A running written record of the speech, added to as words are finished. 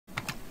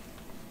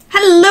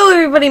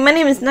everybody, my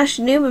name is Nash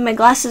Noob and my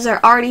glasses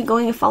are already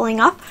going and falling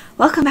off.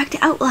 Welcome back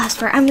to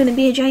Outlast, where I'm going to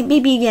be a giant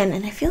baby again,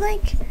 and I feel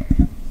like...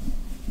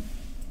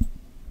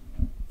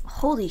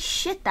 Holy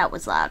shit, that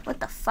was loud. What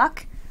the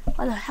fuck?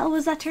 Why the hell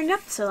was that turned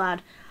up so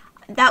loud?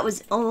 That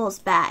was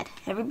almost bad.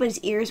 Everybody's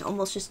ears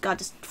almost just got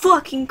just...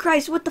 Fucking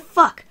Christ, what the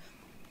fuck?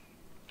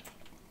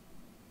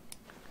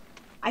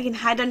 I can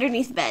hide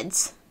underneath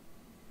beds.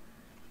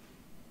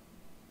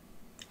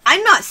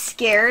 I'm not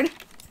scared.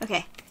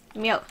 Okay,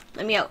 let me out,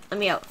 let me out, let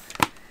me out.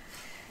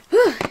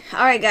 Whew.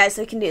 Alright guys,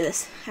 we can do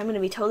this. I'm gonna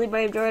be totally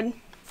brave, Jordan.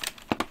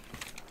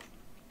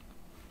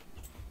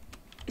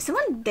 Is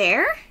someone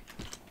there?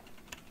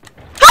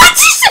 Ah,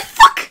 Jesus,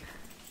 fuck!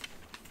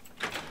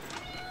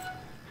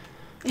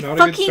 It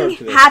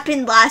fucking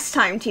happened last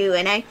time too,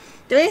 and I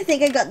don't even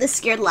think I got this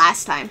scared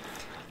last time.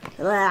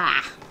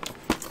 Ugh.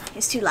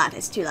 It's too loud,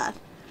 it's too loud.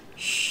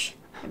 Shh,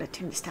 I'm gonna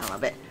turn this down a little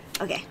bit.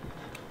 Okay.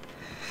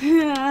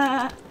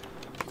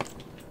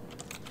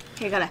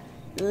 Okay, gotta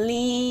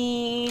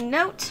lean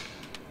out,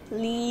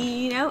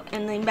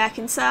 and lean back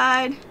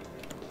inside,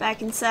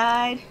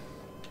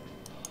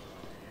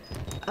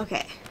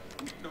 Okay.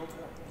 No more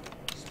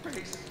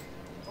space.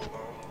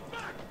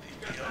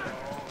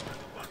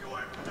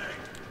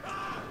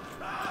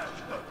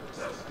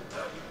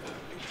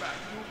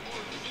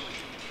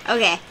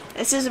 Okay,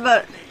 this is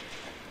about.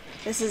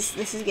 This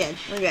is good.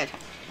 We're good.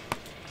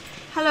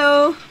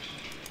 Hello.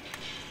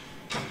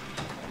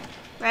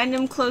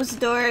 Random closed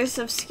doors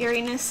of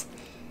scariness.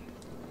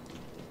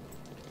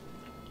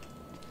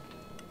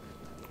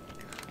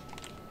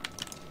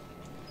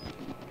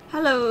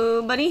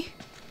 Hello, buddy.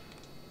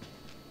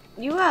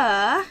 You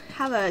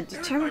have a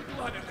determined.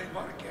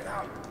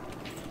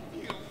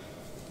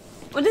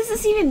 What does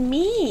this even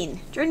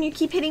mean? Jordan, you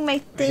keep hitting my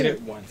thing. I hit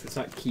it once. It's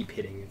not keep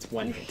hitting. It's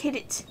one hit. Hit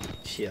it.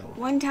 Chill.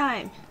 One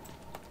time.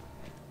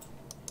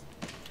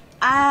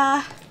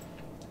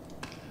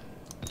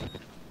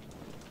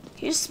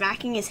 He's just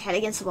smacking his head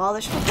against the wall.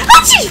 There's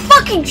ah, she's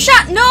fucking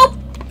shot. Nope.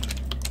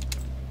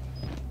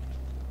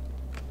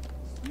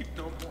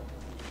 No more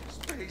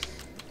space.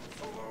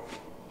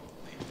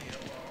 Leave me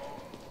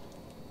alone.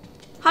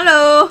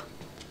 Hello.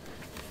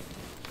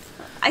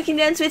 I can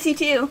dance with you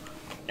too.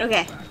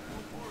 Okay.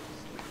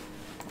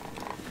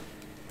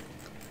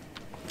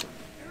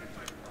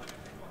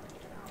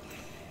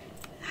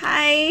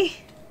 Hi.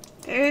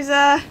 There's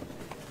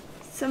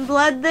some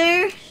blood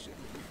there.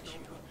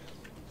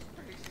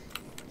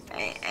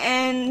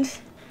 And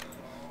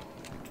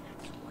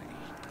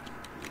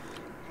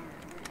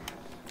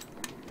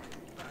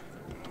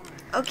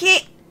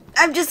okay,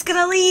 I'm just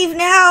gonna leave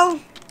now.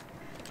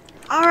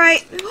 All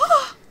right.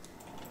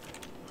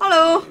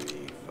 Hello.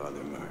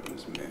 Father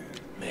Martin's man.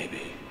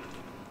 Maybe.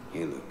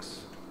 He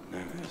looks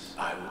nervous.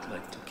 I would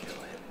like to kill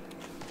him.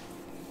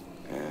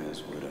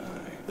 As would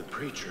I. The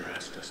preacher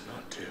asked us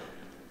not to.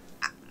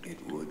 It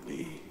would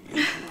be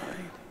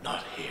impolite.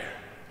 Not here.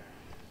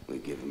 We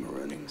give him a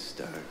running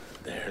start.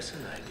 There's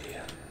an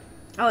idea.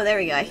 Oh, there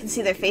we go. I can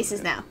see their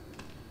faces now.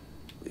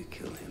 We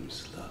kill him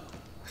slow.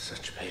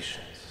 Such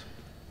patience.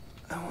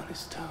 I want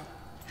his tongue.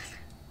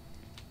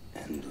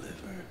 And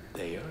liver.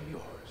 They are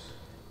yours.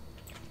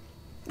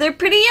 They're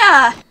pretty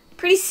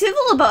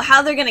civil about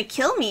how they're gonna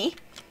kill me.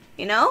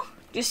 You know?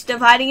 Just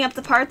dividing up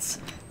the parts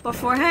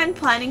beforehand,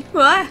 planning.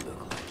 What?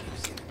 Look like you've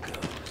seen a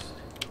ghost.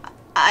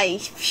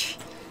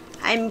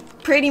 I'm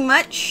pretty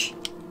much...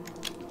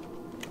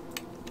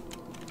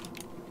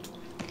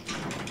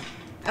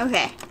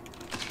 Okay.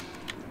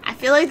 I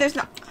feel like there's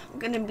not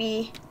gonna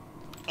be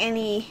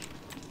any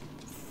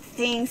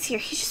things here.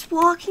 He's just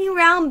walking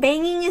around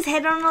banging his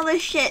head on all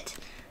this shit.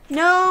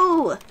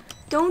 No!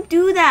 Don't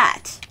do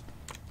that.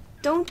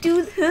 Don't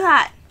do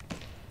that.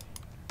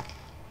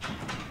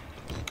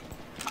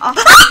 Oh.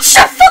 Ah,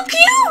 shit, fuck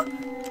you!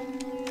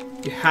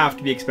 You have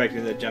to be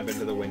expecting to jump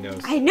into the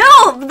windows. I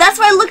know! But that's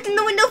why I looked in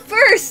the window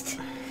first!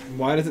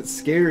 Why does it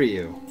scare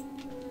you?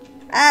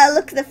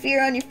 Look at the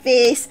fear on your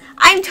face.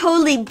 I'm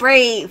totally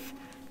brave.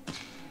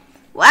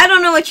 Well, I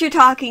don't know what you're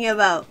talking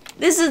about.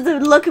 This is the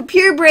look of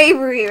pure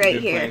bravery right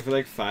You've been here. playing for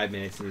like 5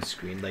 minutes and you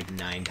screamed like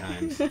 9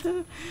 times.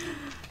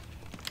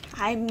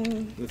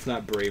 That's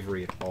not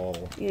bravery at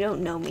all. You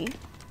don't know me.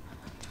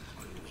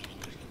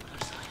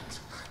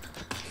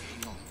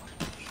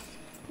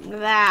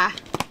 Ah,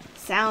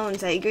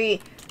 sounds, I agree.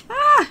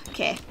 Ah,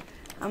 okay.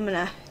 I'm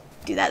gonna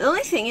do that. The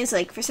only thing is,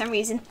 like, for some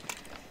reason,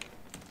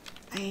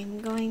 I'm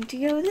going to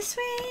go this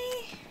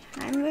way.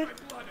 I'm good.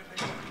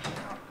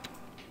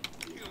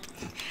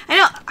 I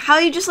know how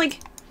you just, like,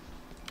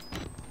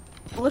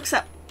 looks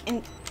up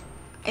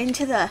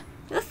into the...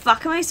 Where the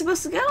fuck am I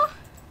supposed to go?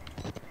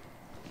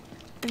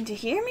 Into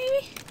here,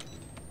 maybe?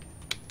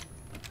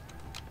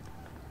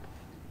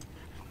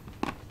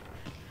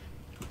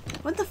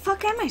 What the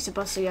fuck am I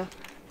supposed to go?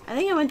 I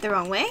think I went the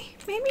wrong way,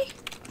 maybe?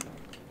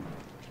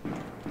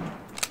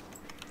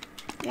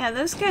 Yeah,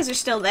 those guys are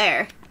still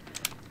there.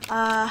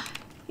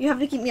 You have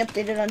to keep me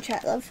updated on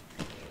chat, love.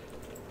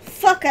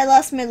 Fuck, I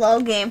lost my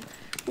LOL game.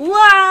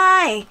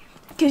 Why?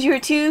 Because you were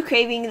too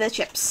craving the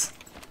chips.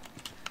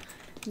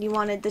 You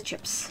wanted the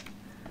chips.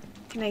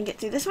 Can I get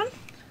through this one?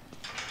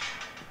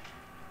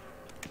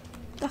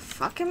 The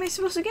fuck am I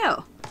supposed to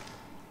go?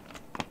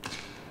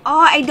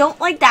 Oh, I don't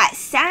like that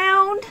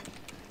sound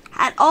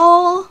at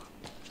all.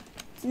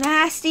 It's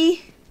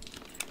nasty.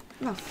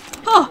 No.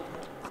 Oh!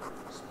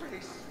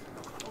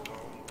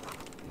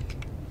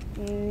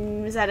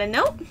 Is that a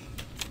note?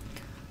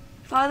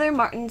 Father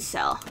Martin's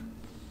cell.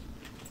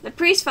 The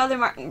priest, Father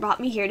Martin, brought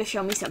me here to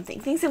show me something.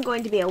 Thinks I'm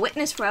going to be a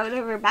witness for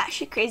whatever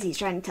batshit crazy he's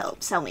trying to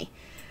sell me.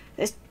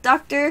 This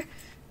Dr.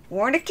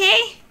 Mordecai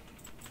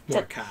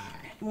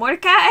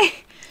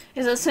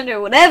is a cinder.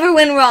 Whatever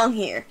went wrong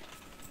here.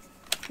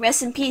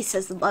 Rest in peace,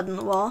 says the blood on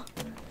the wall.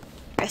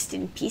 Rest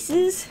in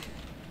pieces?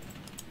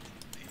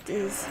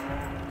 Is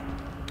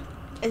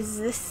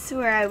this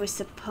where I was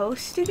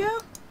supposed to go?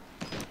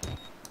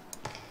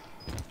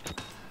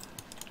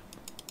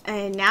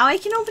 And now I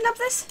can open up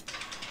this?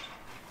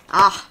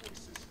 Ah.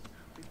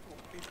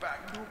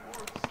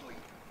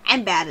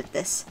 I'm bad at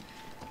this.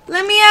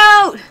 Let me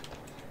out!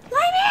 Let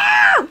me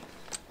out!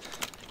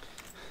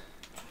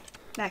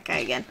 That guy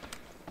again.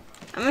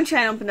 I'm gonna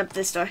try and open up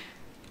this door.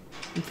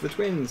 It's the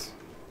twins.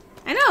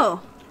 I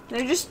know.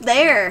 They're just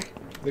there.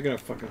 They're gonna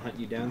fucking hunt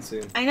you down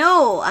soon. I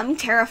know. I'm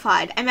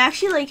terrified. I'm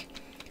actually like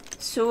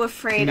so It's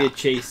afraid. gonna be a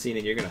chase scene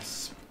and you're gonna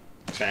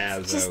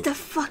spaz Just out. the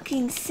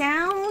fucking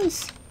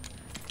sounds.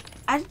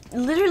 I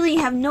literally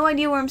have no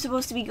idea where I'm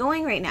supposed to be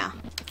going right now.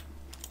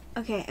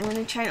 Okay, I'm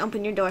gonna try and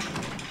open your door.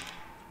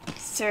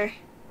 Sir.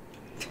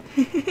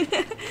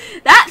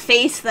 That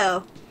face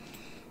though.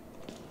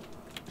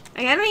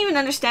 Like, I don't even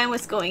understand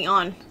what's going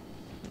on.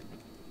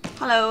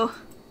 Hello.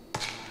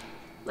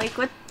 Like,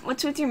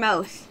 what's with your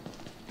mouth?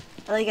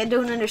 Like, I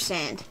don't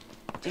understand.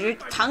 Is your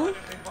tongue?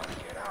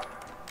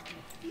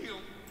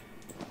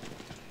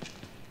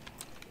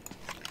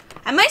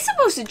 Am I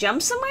supposed to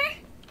jump somewhere?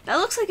 That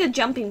looks like a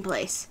jumping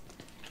place.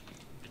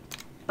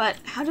 But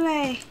how do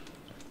I...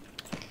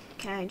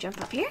 Can I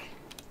jump up here?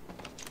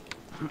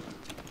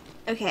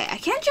 Okay, I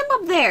can't jump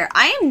up there.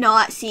 I am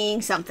not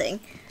seeing something.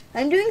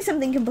 I'm doing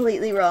something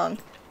completely wrong.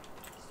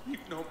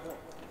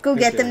 Go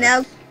get them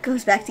now.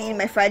 Goes back to eating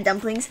my fried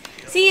dumplings.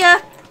 See ya!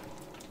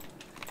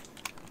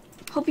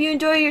 Hope you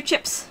enjoy your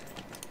chips.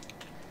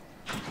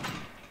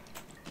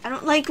 I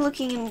don't like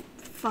looking in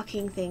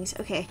fucking things.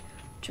 Okay,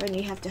 Jordan,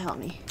 you have to help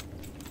me.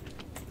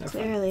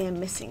 Clearly I'm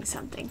missing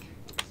something.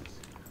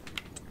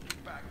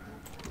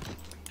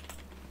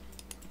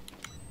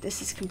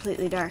 This is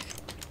completely dark.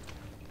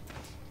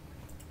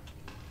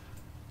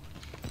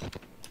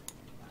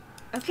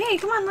 Okay,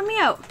 come on, let me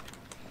out.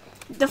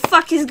 What the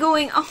fuck is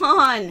going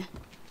on?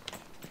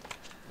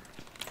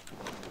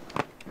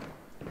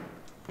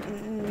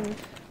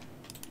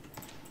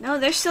 No,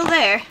 they're still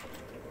there.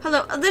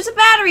 Hello, oh, there's a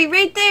battery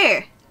right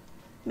there.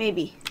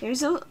 Maybe.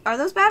 Are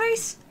those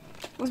batteries?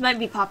 Those might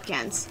be pop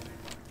cans.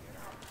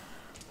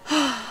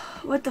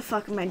 What the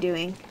fuck am I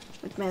doing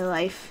with my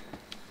life?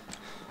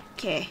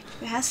 Okay,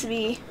 it has to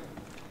be...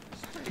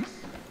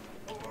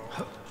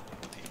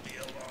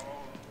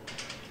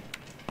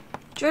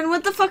 Jordan,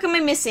 what the fuck am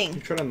I missing? You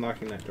tried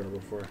unlocking that door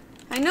before.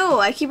 I know,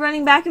 I keep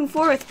running back and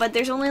forth, but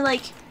there's only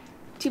like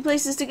 2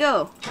 places to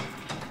go.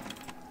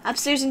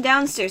 Upstairs and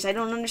downstairs. I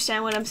don't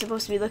understand what I'm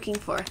supposed to be looking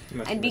for.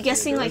 I'd be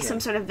guessing like some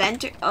sort of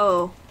vent or...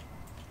 Oh.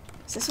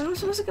 Is this what I'm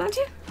supposed to go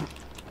into?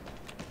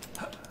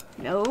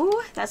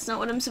 No, that's not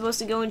what I'm supposed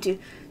to go into.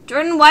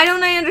 Jordan, why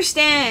don't I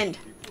understand?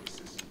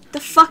 The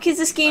fuck is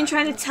this game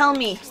trying to tell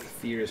me? The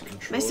fear is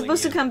controlling. Am I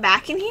supposed to come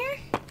back in here?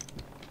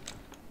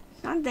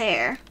 It's not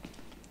there.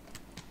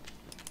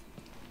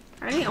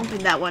 I already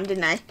opened that one,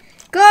 didn't I?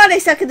 God, I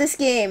suck at this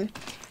game.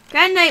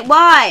 Grand Knight,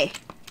 why?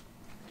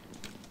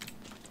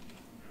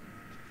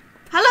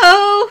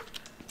 Hello!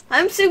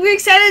 I'm super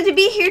excited to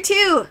be here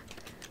too.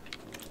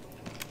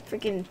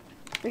 Freaking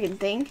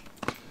thing.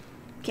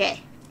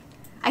 Okay.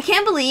 I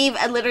can't believe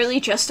I literally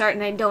just started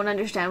and I don't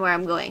understand where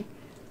I'm going.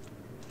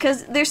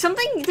 Because there's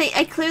something that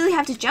I clearly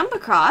have to jump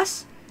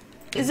across.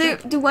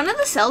 Do one of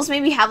the cells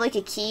maybe have like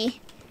a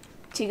key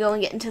to go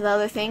and get into the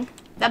other thing?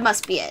 That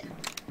must be it.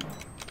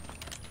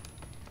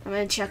 I'm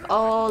gonna check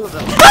all of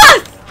them.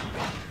 Ah!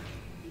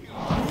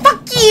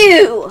 Fuck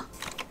you!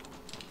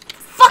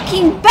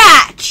 Fucking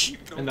batch!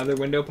 Another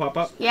window pop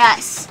up?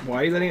 Yes.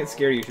 Why are you letting it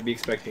scare you? You should be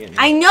expecting it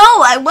now. I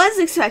know, I was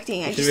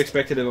expecting it. You should have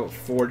expected about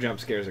 4 jump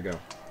scares ago.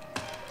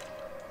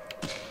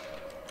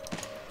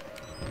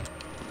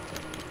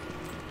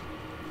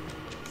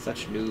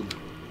 Such noob.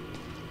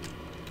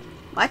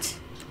 What?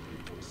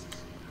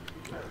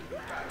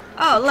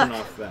 Oh, look. Turn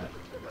off that.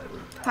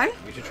 Pardon?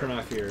 You should turn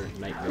off your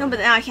night mode. No, but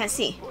now I can't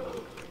see.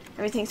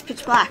 Everything's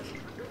pitch black.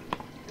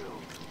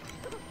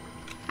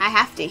 I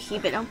have to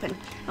keep it open.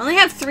 I only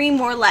have 3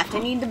 more left. I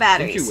need the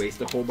batteries. Didn't you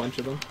waste a whole bunch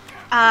of them?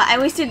 I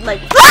wasted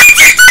like...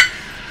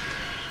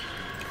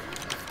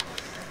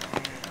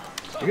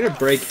 You're gonna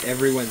break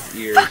everyone's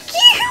ears. Fuck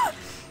you!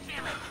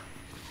 Damn it!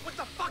 What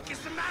the fuck is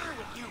the matter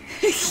with you?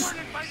 You weren't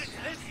invited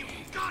to this, you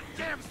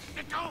goddamn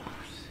sicko!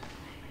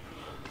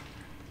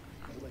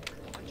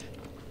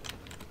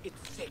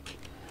 It's sick.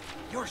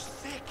 You're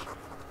sick.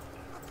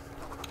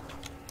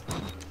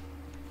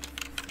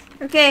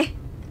 Okay.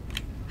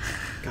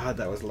 God,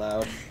 that was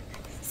loud.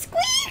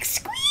 Squeak,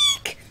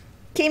 squeak!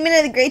 Came in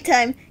at a great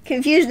time.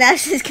 Confused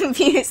Nash is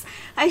confused.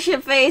 I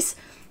ship face.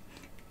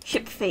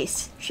 Ship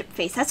face. Ship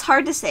face. That's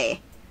hard to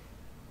say.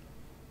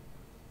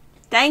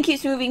 Dying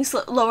keeps moving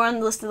lower on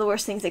the list of the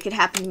worst things that could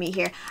happen to me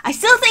here. I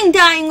still think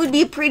dying would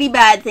be a pretty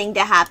bad thing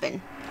to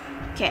happen.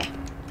 Okay.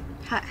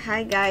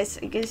 Hi guys.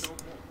 I guess.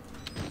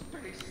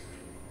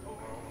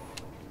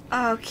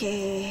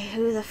 Okay.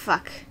 Who the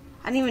fuck?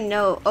 I don't even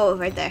know. Oh,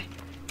 right there.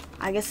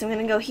 I guess I'm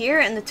gonna go here,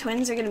 and the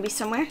twins are gonna be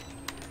somewhere.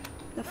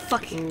 The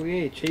fuck? Oh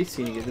yay, chase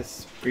scene. You get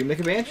this scream like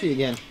a banshee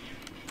again.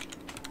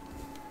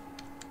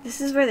 This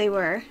is where they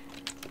were.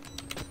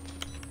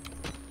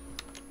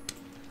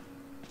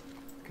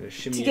 Gonna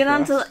shimmy To get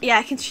across. onto, yeah,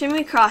 I can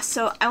shimmy across.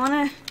 So I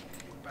wonder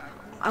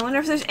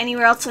if there's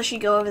anywhere else I should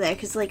go over there,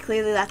 because like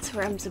clearly that's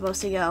where I'm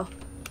supposed to go.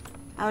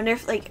 I wonder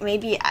if like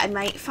maybe I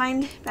might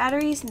find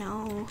batteries.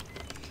 No,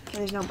 okay,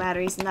 there's no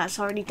batteries, and that's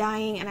already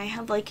dying. And I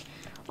have like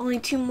only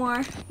 2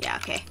 more. Yeah,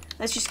 okay,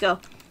 let's just go.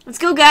 Let's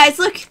go, guys.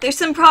 Look, there's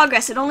some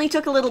progress. It only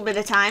took a little bit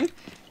of time.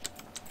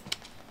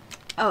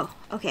 Oh,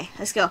 okay,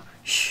 let's go.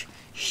 Shh.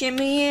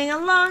 Shimmying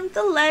along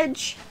the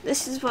ledge.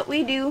 This is what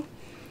we do.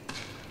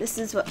 This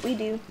is what we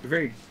do. You're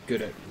very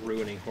good at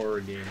ruining horror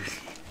games.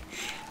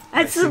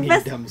 That's by the singing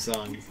best. dumb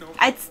songs.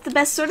 It's the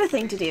best sort of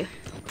thing to do.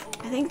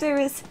 I think there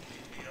is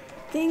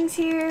things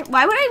here.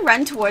 Why would I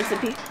run towards the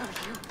people?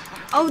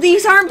 Oh,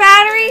 these aren't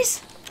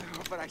batteries?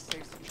 But I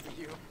saved some for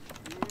you.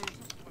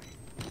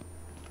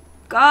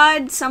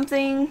 God,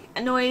 something,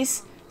 a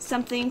noise,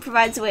 something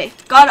provides a way.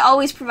 God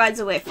always provides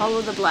a way.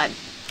 Follow the blood.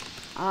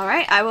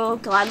 Alright, I will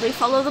gladly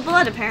follow the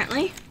blood,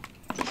 apparently.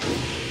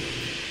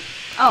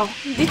 Oh,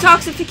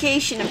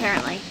 detoxification,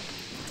 apparently.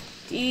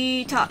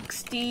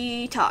 Detox,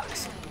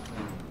 detox.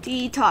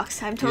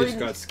 Detox. I'm You totally... just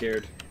got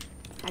scared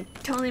I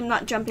totally am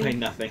not jumping. by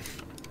nothing.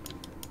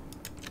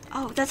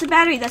 Oh, that's a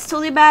battery. That's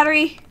totally a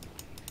battery.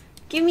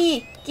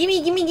 Gimme,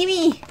 gimme, gimme,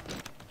 gimme.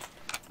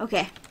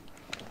 Okay.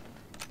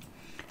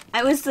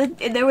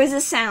 There was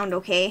a sound,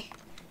 okay?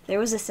 There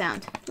was a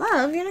sound.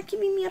 Love, you're not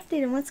keeping me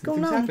updated on what's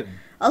going Nothing's on. happening.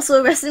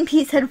 Also, rest in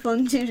peace,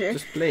 headphone tutor.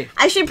 Just play.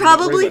 I should Don't worry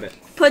probably about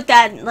it. put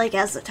that like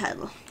as the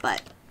title,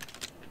 but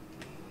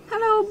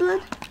hello,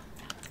 blood.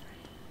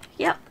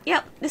 Yep.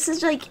 This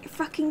is like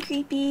fucking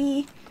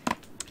creepy.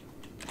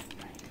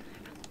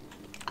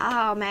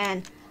 Oh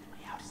man.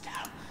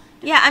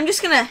 Yeah, I'm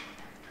just gonna.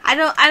 I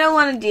don't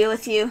want to deal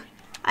with you.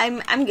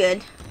 I'm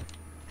good.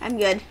 I'm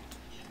good.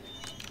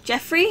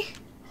 Jeffrey.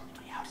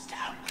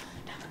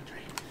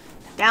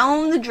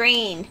 Down the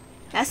drain.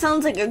 That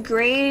sounds like a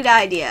great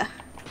idea.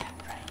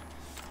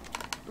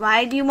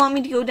 Why do you want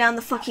me to go down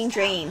the fucking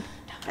drain?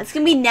 That's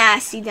gonna be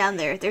nasty down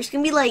there. There's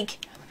gonna be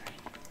like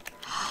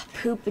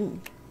poop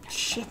and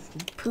shit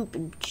and poop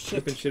and shit.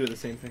 Poop and shit are the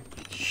same thing.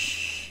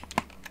 Shh.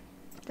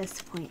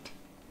 That's the point.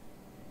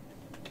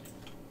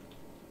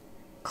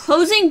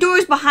 Closing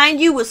doors behind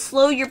you will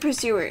slow your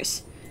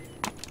pursuers.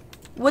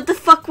 What the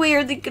fuck way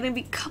are they gonna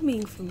be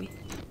coming for me?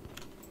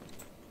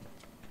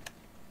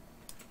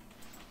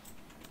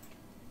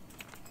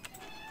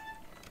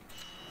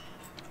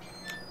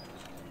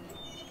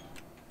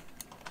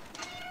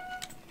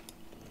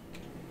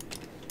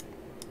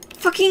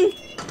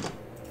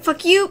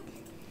 Fuck you.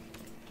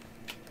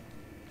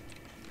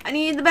 I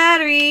need the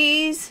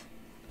batteries.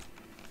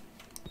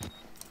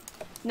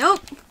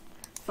 Nope.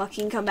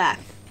 Fucking come back.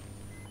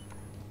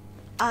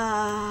 They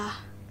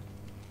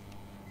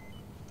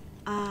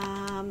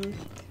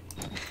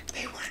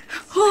weren't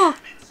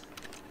experiments.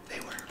 They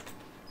were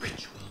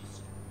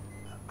rituals.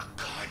 A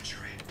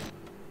conjuring.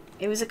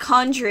 It was a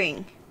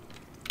conjuring.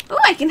 Oh,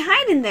 I can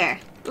hide in there.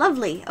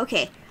 Lovely.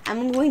 Okay,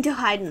 I'm going to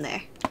hide in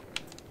there.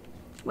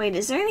 Wait,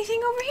 is there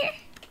anything over here?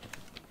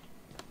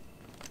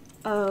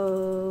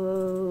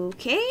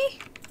 Okay.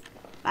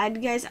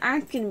 Bad guys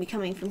aren't gonna be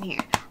coming from here.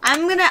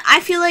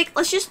 I feel like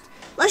let's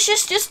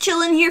just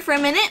chill in here for a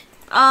minute.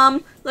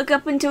 Look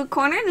up into a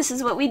corner. This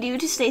is what we do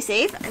to stay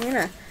safe. I'm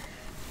gonna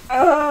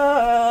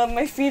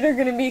my feet are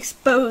gonna be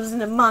exposed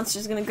and the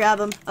monster's gonna grab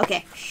them.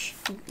 Okay. Shh.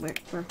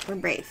 We're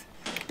brave.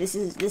 This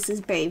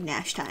is brave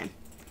Nash time.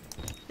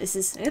 This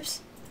is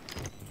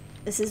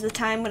This is the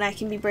time when I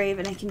can be brave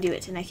and I can do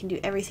it and I can do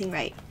everything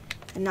right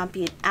and not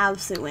be an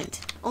absolute wimp.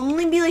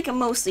 Only be like a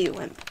mostly a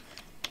wimp.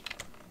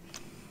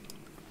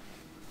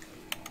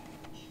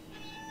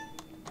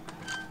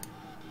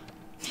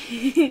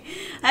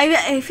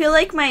 I feel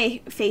like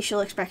my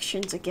facial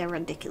expressions get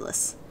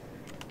ridiculous.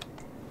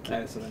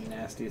 That is the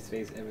nastiest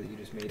face ever that you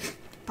just made.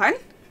 Pardon?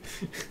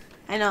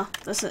 I know.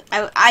 Listen,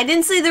 I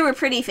didn't say they were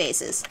pretty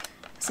faces.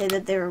 I say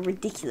that they were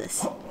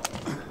ridiculous.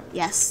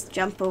 Yes,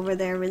 jump over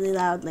there really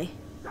loudly.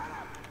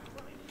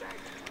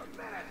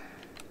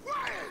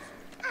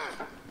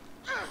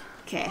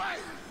 Okay.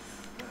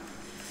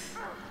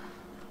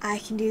 I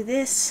can do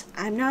this.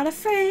 I'm not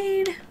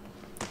afraid.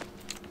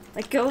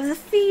 Let go of the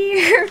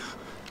fear.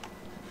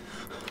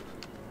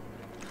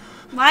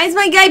 Why is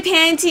my guy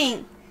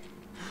panting?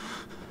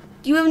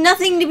 You have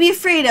nothing to be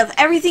afraid of.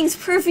 Everything's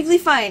perfectly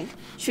fine.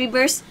 Should we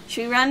burst?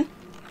 Should we run?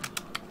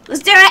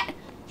 Let's do it!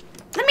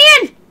 Let me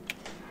in!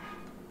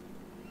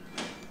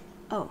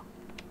 Oh.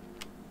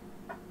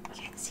 I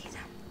can't see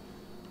them.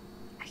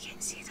 I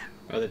can't see them.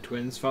 Are the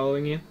twins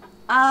following you?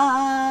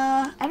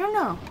 I don't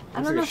know.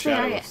 I Looks don't know like if a they are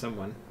shadow of yet.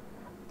 someone.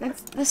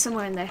 There's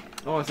somewhere in there.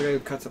 Oh, it's the guy who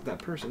cuts up that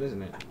person,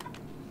 isn't it?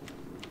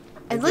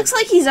 It looks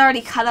like he's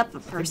already cut up a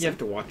I think person. you have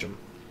to watch him.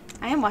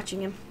 I am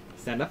watching him.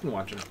 Stand up and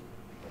watch him.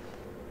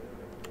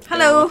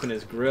 Hello. Open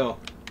his grill.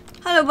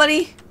 Hello,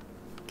 buddy.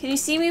 Can you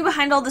see me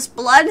behind all this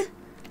blood?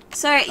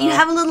 Sorry, you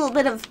have a little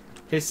bit of...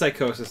 His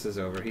psychosis is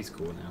over. He's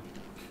cool now.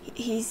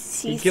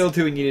 He's... He killed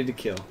who he needed to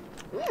kill.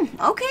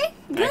 Okay,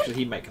 good. Actually,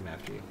 he might come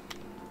after you.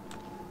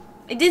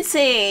 I did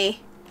say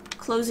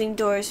closing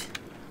doors.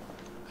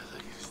 I'd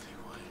like you to stay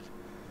quiet.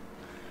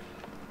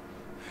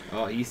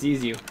 Oh, he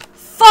sees you.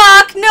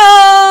 Fuck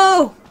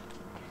no!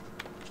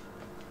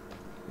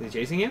 Is he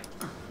chasing you?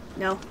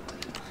 No.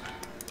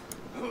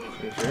 Are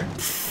you sure?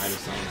 I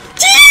just saw him.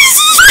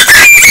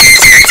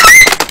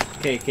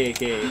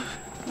 KKK.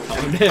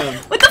 Calm down.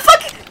 What the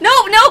fuck? No,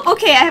 nope.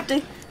 Okay, I have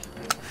to...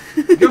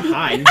 Go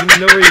hide. You didn't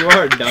know where you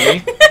are,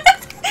 dummy.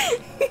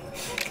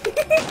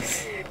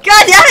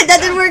 God damn it, that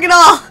didn't work at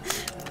all.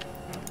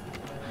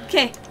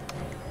 Okay.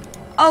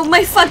 Oh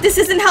my fuck, this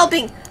isn't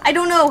helping. I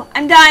don't know.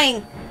 I'm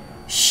dying.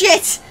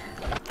 Shit.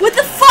 What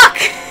the fuck?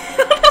 I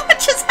don't know what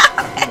just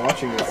happened. I'm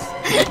watching this.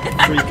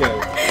 Freak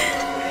out.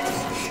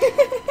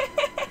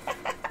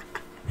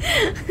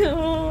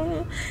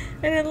 Oh,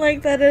 I didn't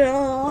like that at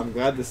all. I'm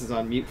glad this is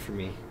on mute for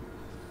me.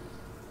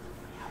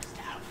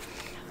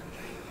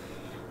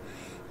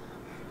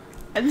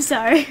 I'm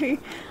sorry.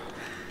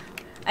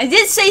 I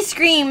did say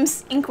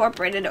screams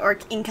incorporated or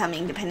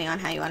incoming, depending on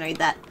how you want to read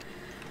that.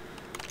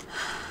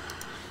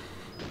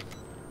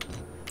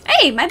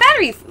 Hey, my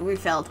battery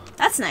refilled.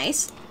 That's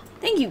nice.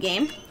 Thank you,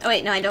 game. Oh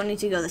wait, no, I don't need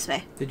to go this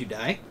way. Did you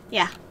die?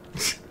 Yeah.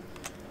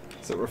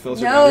 So it refills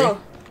your battery?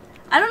 No.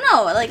 I don't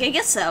know. Like, I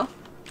guess so.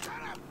 Shut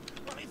up!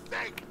 Let me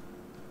think!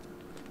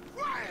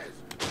 Quiet!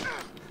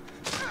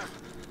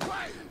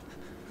 Quiet!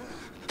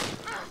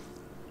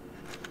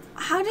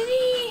 How did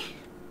he...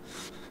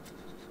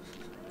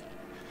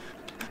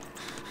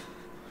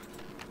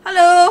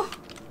 Hello?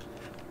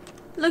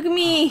 Look at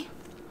me.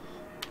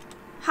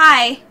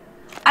 Hi.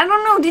 I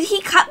don't know, did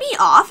he cut me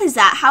off? Is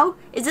that how...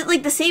 Is it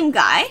like the same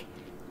guy?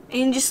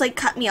 And just like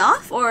cut me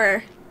off?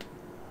 Or...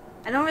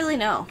 I don't really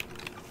know.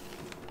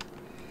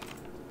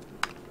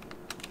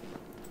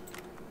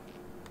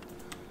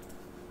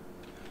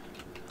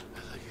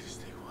 I'd like you to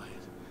stay quiet.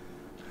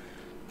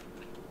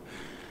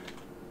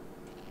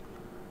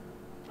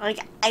 Like,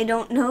 I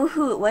don't know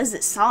who it was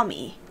that saw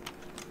me.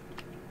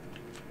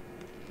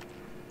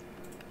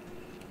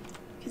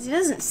 Because he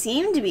doesn't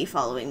seem to be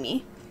following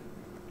me.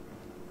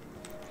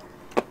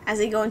 As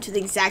I go into the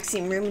exact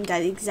same room and die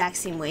the exact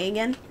same way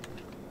again.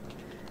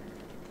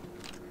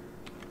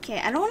 Okay,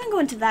 I don't want to go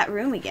into that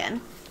room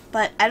again.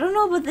 But I don't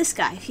know about this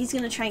guy, if he's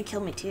going to try and kill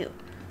me too.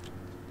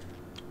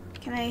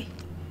 Can I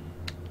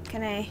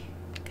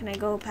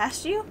go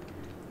past you?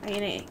 Are you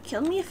going to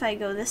kill me if I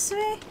go this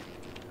way?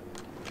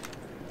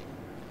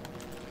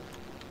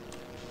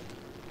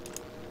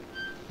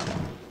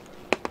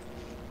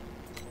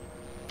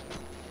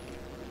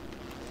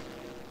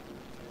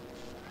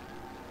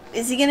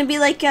 Is he gonna be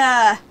like,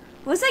 what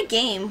was that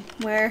game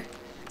where...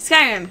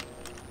 Skyrim.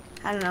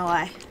 I don't know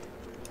why.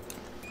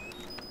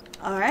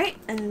 Alright,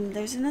 and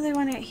there's another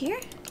one right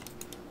here.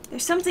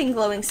 There's something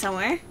glowing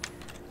somewhere.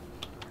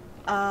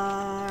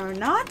 Or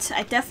not.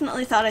 I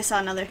definitely thought I saw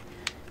another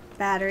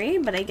battery,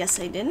 but I guess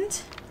I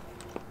didn't.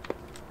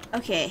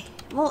 Okay.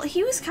 Well,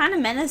 he was kind of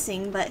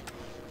menacing, but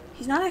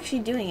he's not actually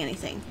doing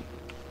anything.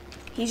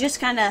 He's just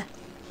kind of...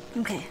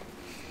 Okay.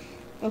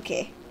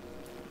 Okay.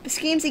 The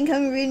screams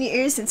incoming in your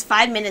ears since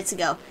 5 minutes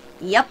ago.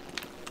 Yep.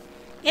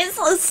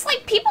 It's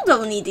like people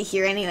don't need to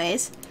hear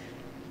anyways.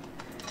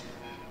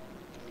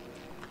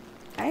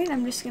 Alright,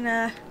 I'm just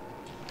gonna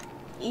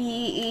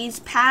ease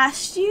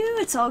past you.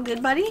 It's all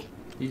good, buddy.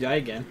 You die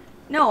again.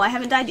 No, I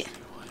haven't died yet.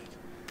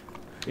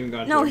 You haven't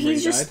gone to No, where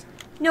he's you just... died?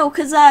 No,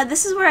 because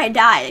this is where I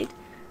died.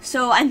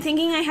 So I'm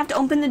thinking I have to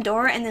open the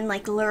door and then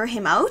like lure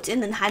him out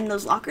and then hide in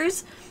those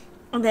lockers.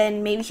 And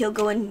then maybe he'll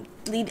go and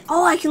lead...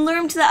 Oh, I can lure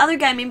him to the other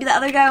guy. Maybe the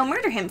other guy will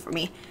murder him for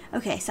me.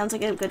 Okay, sounds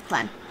like a good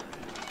plan.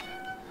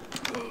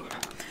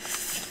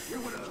 You're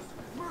one of those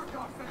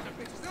Murkoff sons of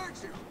bitches,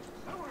 aren't you?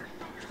 I wanna...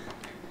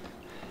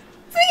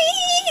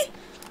 Free!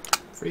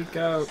 Freak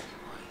out.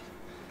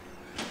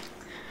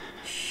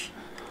 Shh.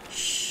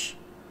 Shh.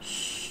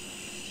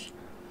 Shh.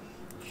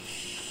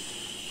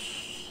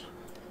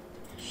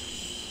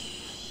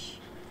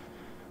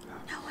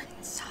 No one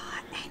saw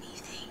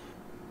anything.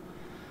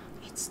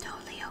 It's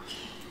totally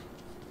okay.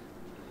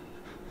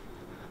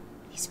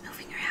 He's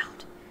moving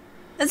around.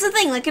 That's the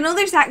thing, like, I know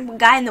there's that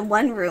guy in the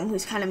one room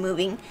who's kind of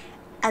moving,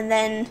 and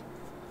then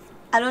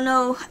I don't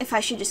know if I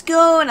should just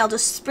go and I'll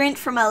just sprint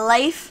for my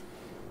life,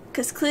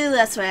 because clearly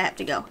that's where I have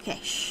to go. Okay,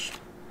 shh.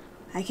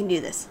 I can do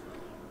this.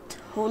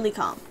 Totally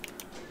calm.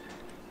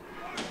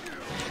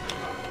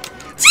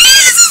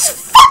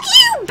 Jesus! Fuck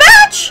you,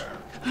 bitch!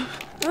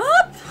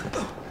 Up!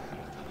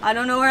 I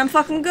don't know where I'm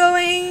fucking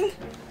going.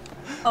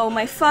 Oh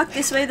my fuck,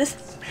 this way,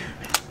 this.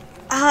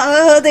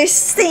 Oh,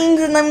 there's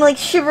things and I'm like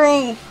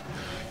shivering.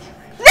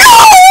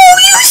 No!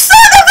 You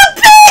son of a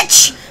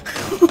bitch!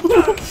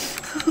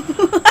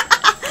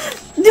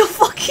 No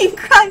fucking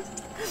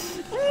Christ.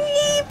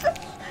 Neep.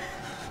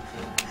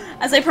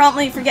 As I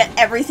promptly forget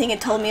everything it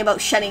told me about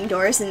shutting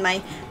doors in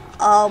my...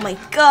 Oh my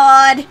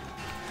god.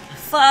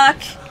 Fuck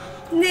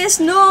this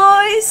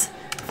noise.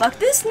 Fuck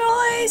this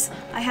noise.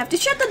 I have to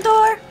shut the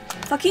door.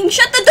 Fucking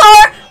shut the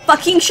door.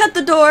 Fucking shut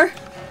the door.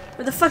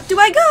 Where the fuck do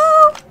I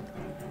go?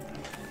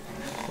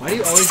 Why do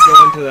you always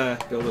go into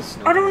the build a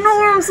snow? I don't know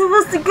where I'm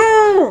supposed to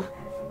go.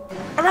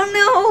 I don't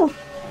know.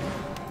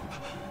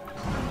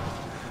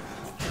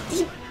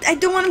 I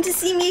don't want him to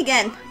see me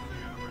again.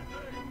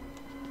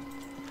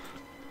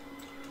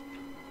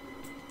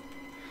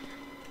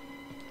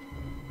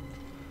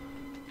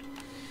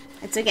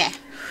 It's okay.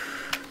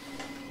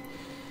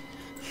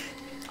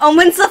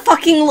 Owen's the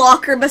fucking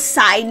locker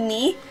beside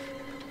me.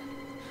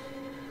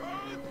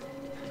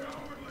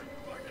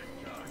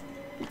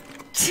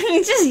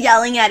 Just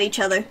yelling at each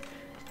other.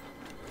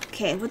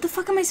 Okay, what the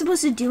fuck am I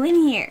supposed to do in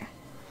here?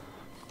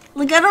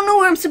 Like, I don't know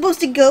where I'm supposed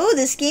to go.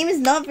 This game is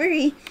not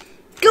very...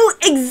 Go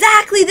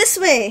exactly this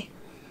way.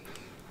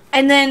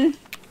 And then...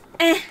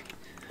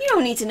 you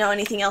don't need to know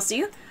anything else, do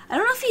you? I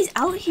don't know if he's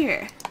out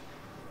here.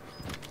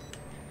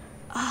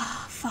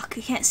 Ah, fuck,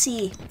 I can't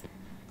see.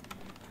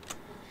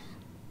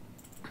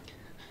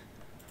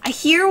 I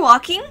hear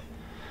walking,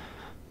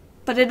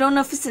 but I don't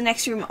know if it's the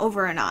next room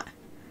over or not.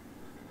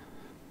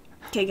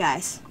 Okay,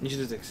 guys. You should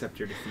just accept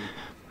your defeat.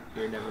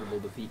 Your inevitable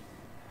defeat.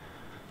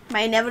 My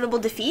inevitable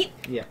defeat?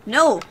 Yeah.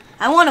 No,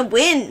 I want to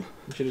win.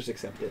 You should just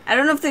accept it. I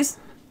don't know if there's...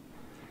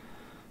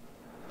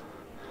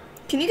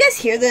 Can you guys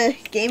hear the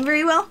game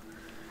very well?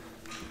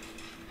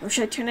 Or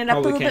should I turn it up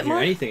a little bit more?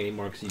 Probably can't hear anything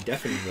anymore because you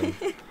deafened them.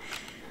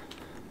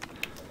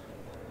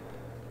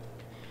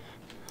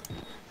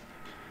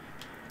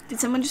 Did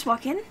someone just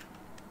walk in? Or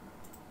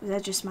is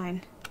that just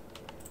mine?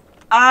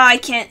 Ah, I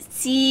can't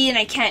see and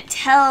I can't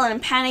tell and I'm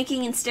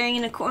panicking and staring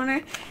in a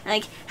corner. And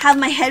like have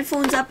my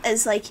headphones up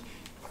as like,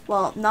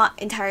 well, not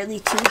entirely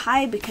too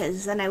high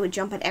because then I would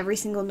jump at every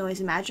single noise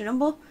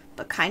imaginable,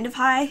 but kind of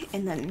high.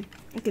 And then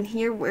I can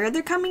hear where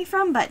they're coming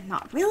from, but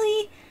not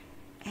really.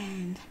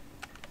 And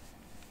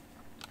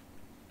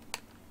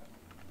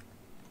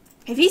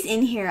if he's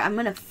in here, I'm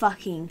gonna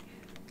fucking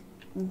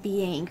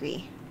be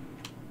angry.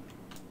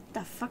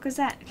 The fuck was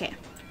that? Okay.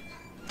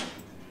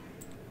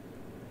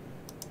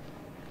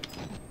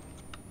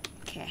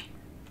 Okay.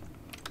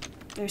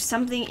 There's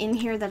something in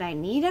here that I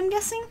need, I'm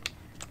guessing?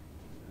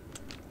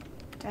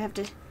 Do I have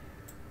to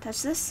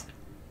touch this?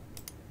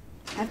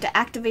 I have to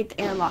activate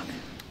the airlock.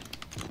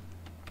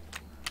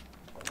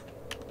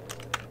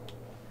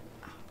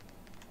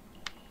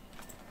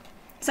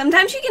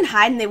 Sometimes you can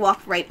hide and they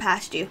walk right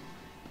past you.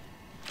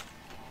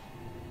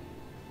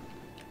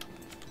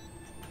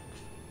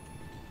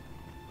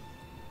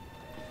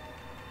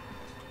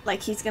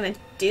 Like he's gonna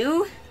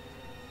do.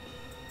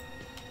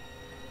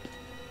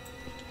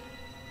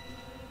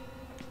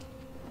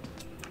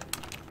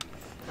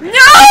 Nope!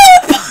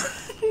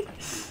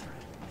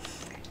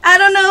 I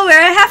don't know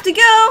where I have to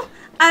go.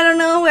 I don't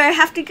know where I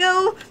have to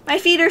go. My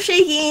feet are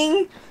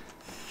shaking.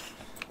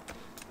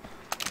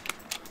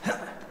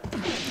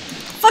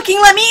 Fucking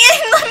let me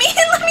in! Let me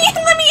in! Let me in!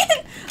 Let me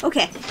in!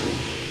 Okay.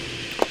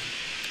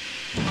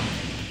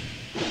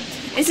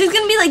 This is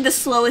gonna be like the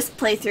slowest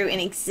playthrough in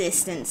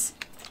existence.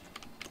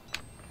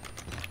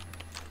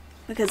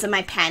 Because of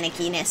my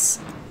panickiness.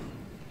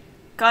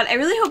 God, I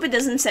really hope it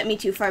doesn't set me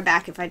too far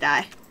back if I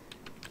die.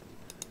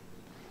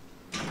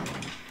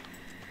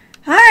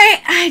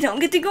 Alright, I don't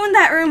get to go in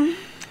that room.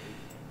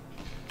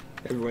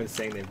 Everyone's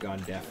saying they've gone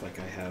deaf like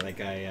I have.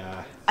 Like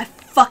I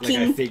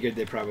figured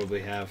they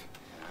probably have.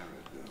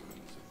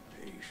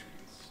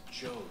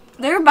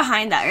 They're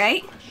behind that,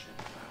 right?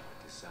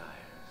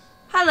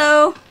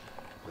 Hello.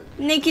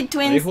 Naked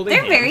twins.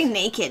 They're very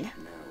naked.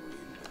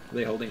 Are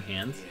they holding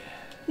hands?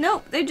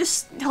 Nope, they're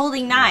just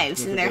holding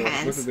knives in their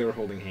hands. What if they were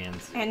holding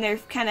hands? And they're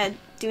kind of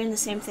doing the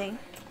same thing.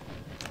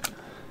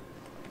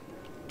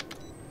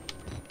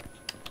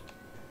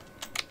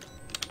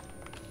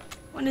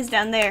 One is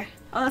down there.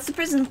 Oh, that's the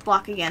prison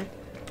block again.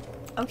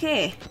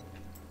 Okay.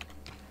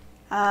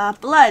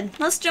 Blood.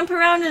 Let's jump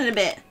around in a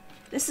bit.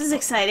 This is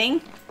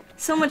exciting.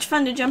 So much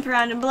fun to jump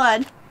around in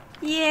blood.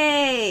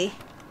 Yay!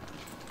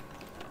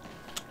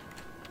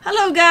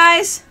 Hello,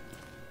 guys!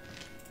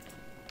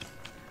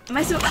 Am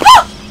I so...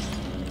 Oh!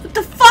 What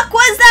the fuck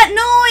was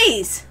that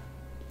noise?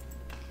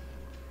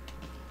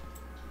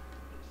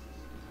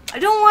 I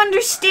don't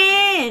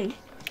understand.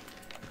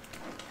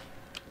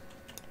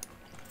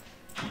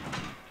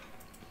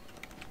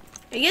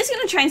 Are you guys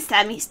gonna try and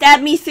stab me?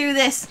 Stab me through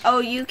this. Oh,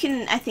 you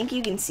can... I think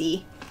you can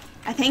see.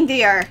 I think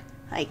they are,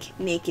 like,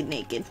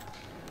 naked.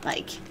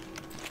 Like...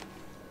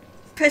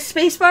 Press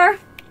spacebar.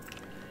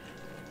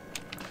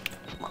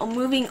 I'm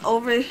moving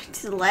over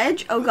to the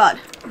ledge. Oh god.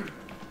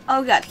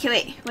 Oh god.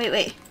 Okay,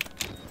 wait.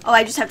 Oh,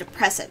 I just have to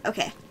press it.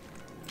 Okay.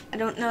 I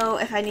don't know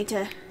if I need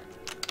to...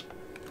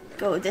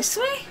 go this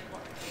way?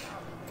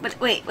 But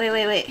wait.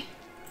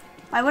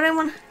 Why would I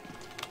want?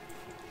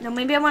 No,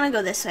 maybe I want to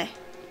go this way.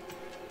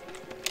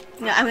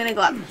 No, I'm gonna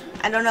go up.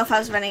 I don't know if I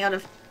was running out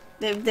of.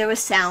 There was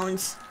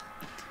sounds.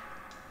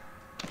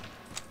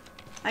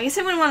 I guess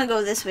I wouldn't want to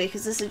go this way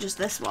because this is just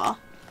this wall.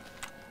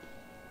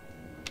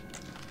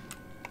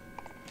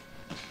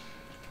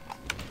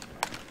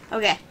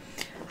 Okay.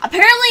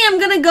 Apparently, I'm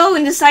gonna go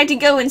and decide to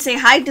go and say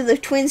hi to the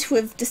twins who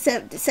have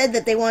said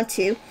that they want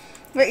to.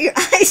 Avert your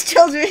eyes,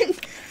 children.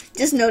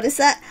 Just notice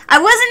that.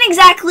 I wasn't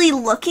exactly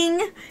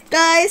looking,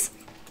 guys.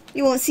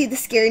 You won't see the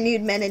scary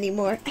nude men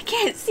anymore. I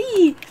can't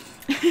see.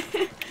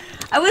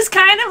 I was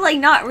kind of like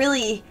not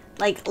really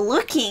like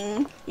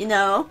looking, you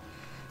know.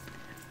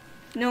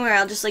 Nowhere,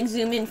 I'll just like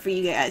zoom in for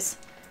you guys.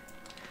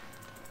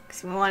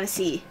 Because I want to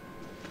see.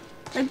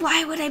 Like,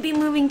 why would I be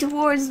moving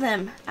towards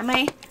them? Am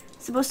I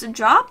supposed to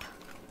drop?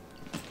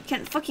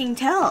 Can't fucking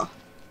tell.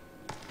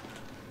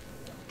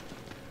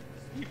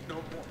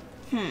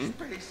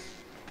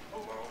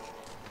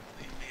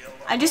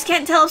 I just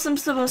can't tell if I'm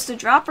supposed to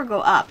drop or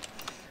go up.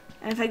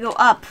 And if I go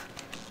up,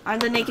 are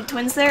the naked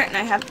twins there? And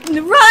I have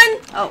to run!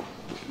 Oh.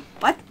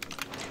 What?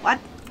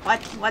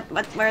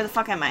 Where the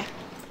fuck am I?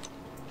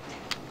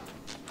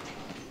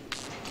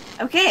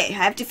 Okay, I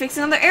have to fix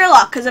another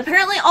airlock, because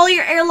apparently all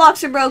your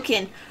airlocks are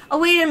broken. Oh,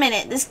 wait a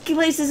minute. This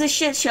place is a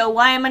shit show.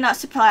 Why am I not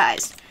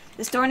surprised?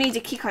 This door needs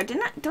a keycard.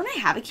 Don't I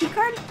have a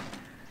keycard?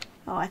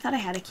 Oh, I thought I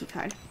had a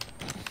keycard.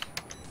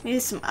 Maybe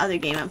it's some other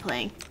game I'm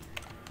playing.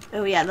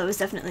 Oh yeah, that was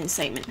definitely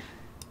incitement.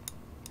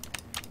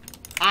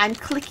 I'm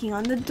clicking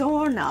on the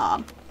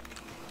doorknob.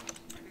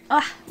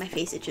 Ah, my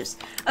face itches.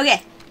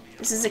 Okay,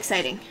 this is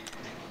exciting.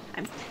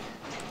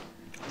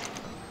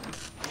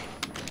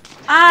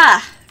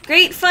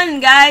 Great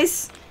fun,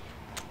 guys.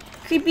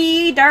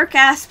 Creepy,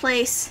 dark-ass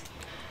place.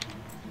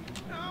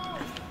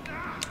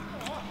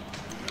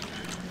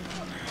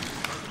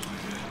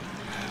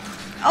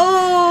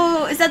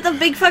 Oh, is that the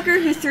big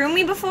fucker who threw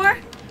me before?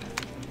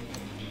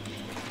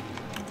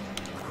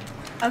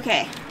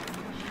 Okay.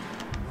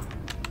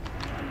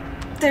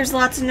 There's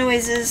lots of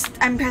noises.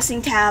 I'm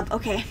pressing tab.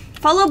 Okay.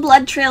 Follow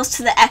blood trails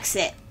to the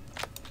exit.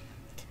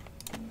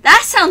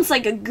 That sounds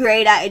like a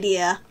great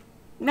idea.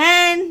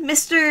 Man,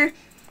 Mr.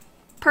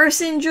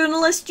 Person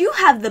journalist, you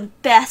have the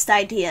best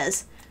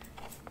ideas.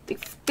 The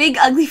big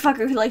ugly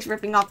fucker who likes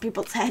ripping off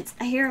people's heads.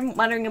 I hear him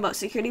muttering about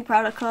security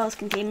protocols,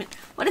 containment.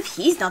 What if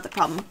he's not the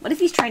problem? What if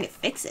he's trying to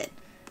fix it?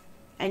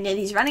 And yet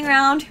he's running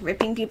around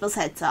ripping people's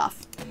heads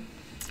off.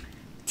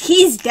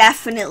 He's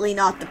definitely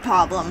not the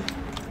problem.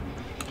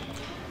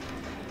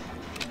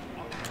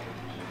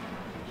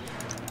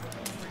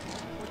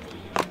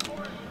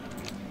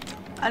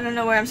 I don't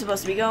know where I'm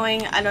supposed to be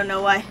going. I don't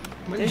know why.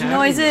 There's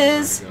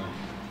noises.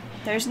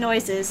 There's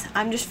noises.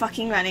 I'm just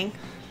fucking running.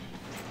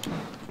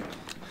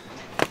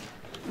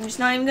 I'm just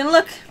not even gonna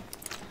look.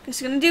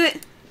 Just gonna do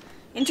it.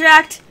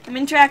 Interact. I'm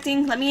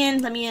interacting. Let me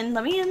in. Let me in.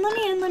 Let me in. Let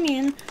me in. Let me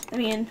in. Let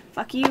me in.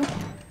 Fuck you.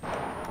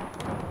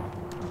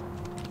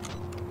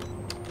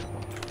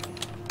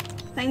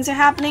 Things are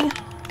happening.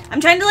 I'm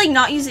trying to like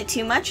not use it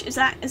too much. Is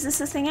this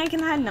a thing I can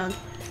hide? No.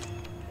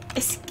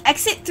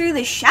 Exit through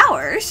the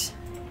showers.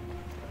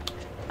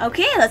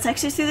 Okay, let's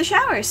exit through the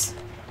showers.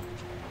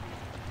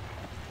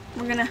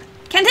 We're gonna.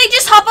 Can't I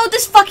just hop out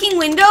this fucking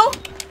window?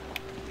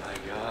 My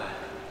God,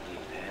 he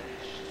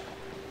vanished.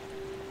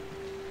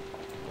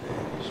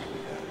 Vanished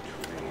without a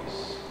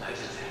trace. I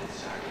just had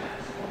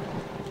sarcasm.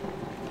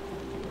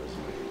 Was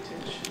my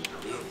intention.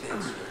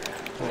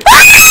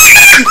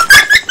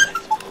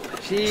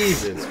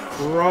 Jesus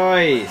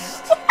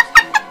Christ.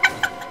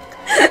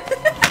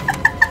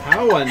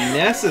 How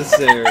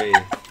unnecessary.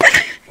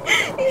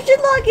 You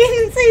should log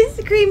in and say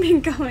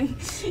screaming going.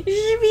 You should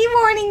be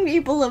warning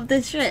people of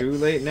this shit. Too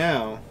late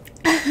now.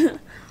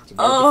 It's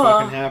about to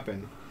fucking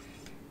happen.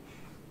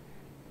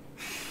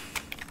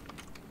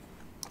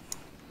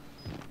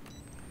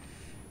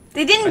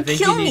 They didn't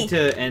kill me. I think you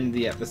need to end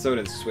the episode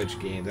and switch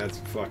games. That's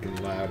fucking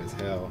loud as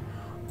hell.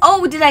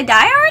 Oh, did I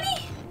die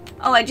already?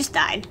 Oh, I just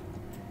died.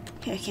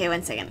 Okay,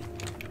 1 second.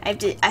 I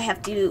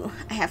have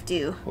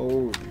to.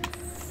 Holy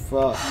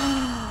fuck.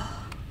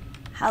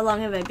 How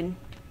long have I been?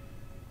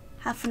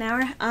 Half an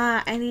hour?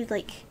 I need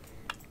like,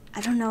 I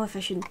don't know if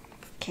I should.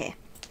 Okay,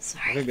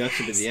 sorry. I think that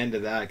should be the end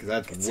of that because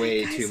that's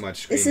way too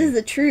much screaming. This is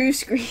the true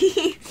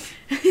scream.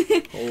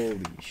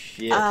 Holy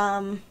shit.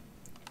 I'm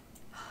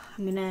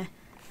gonna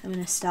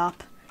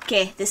stop.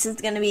 Okay, this is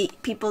gonna be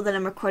people that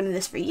I'm recording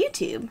this for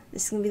YouTube.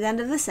 This is gonna be the end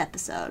of this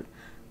episode.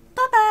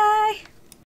 Bye bye.